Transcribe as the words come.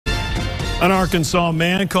An Arkansas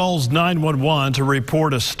man calls 911 to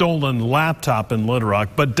report a stolen laptop in Little Rock,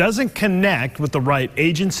 but doesn't connect with the right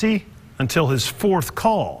agency until his fourth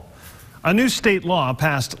call. A new state law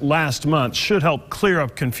passed last month should help clear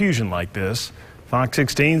up confusion like this. Fox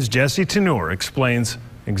 16's Jesse Tenor explains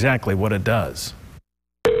exactly what it does.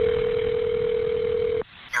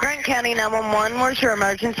 Grant County 911, where's your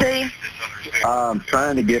emergency? I'm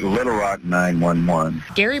trying to get Little Rock 911.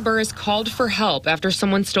 Gary Burris called for help after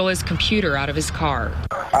someone stole his computer out of his car.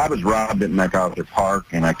 I was robbed at MacArthur Park,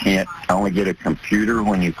 and I only get a computer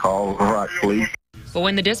when you call Little Rock Police. But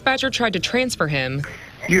when the dispatcher tried to transfer him,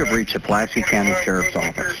 You have reached the Pulaski County Sheriff's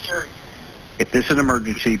Office. If this is an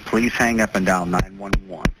emergency, please hang up and dial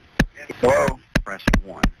 911. Hello? Press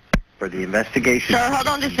 1. For the investigation... Sir, hold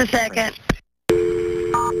on just a second.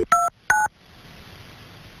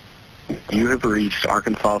 You have reached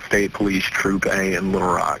Arkansas State Police Troop A in Little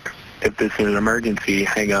Rock. If this is an emergency,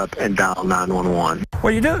 hang up and dial 911.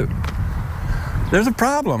 What do you do? There's a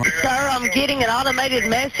problem. Sir, I'm getting an automated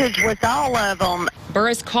message with all of them.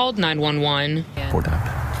 Burris called 911 4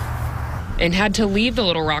 times. and had to leave the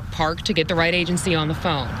Little Rock Park to get the right agency on the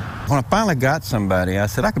phone. When I finally got somebody, I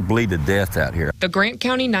said I could bleed to death out here. The Grant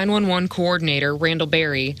County 911 coordinator, Randall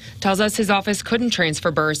Berry, tells us his office couldn't transfer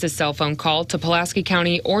Burris's cell phone call to Pulaski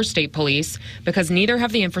County or state police because neither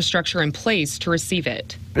have the infrastructure in place to receive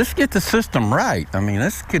it. Let's get the system right. I mean,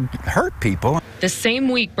 this could hurt people. The same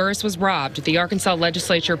week Burris was robbed, the Arkansas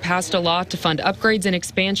legislature passed a law to fund upgrades and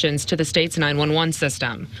expansions to the state's 911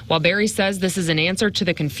 system. While Berry says this is an answer to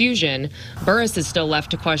the confusion, Burris is still left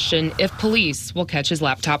to question if police will catch his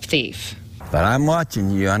laptop thief. But I'm watching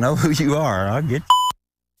you. I know who you are. I'll get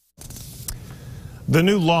you. The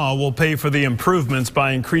new law will pay for the improvements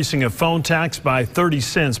by increasing a phone tax by 30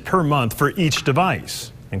 cents per month for each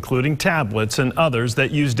device, including tablets and others that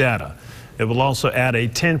use data. It will also add a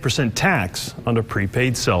 10% tax on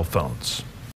prepaid cell phones.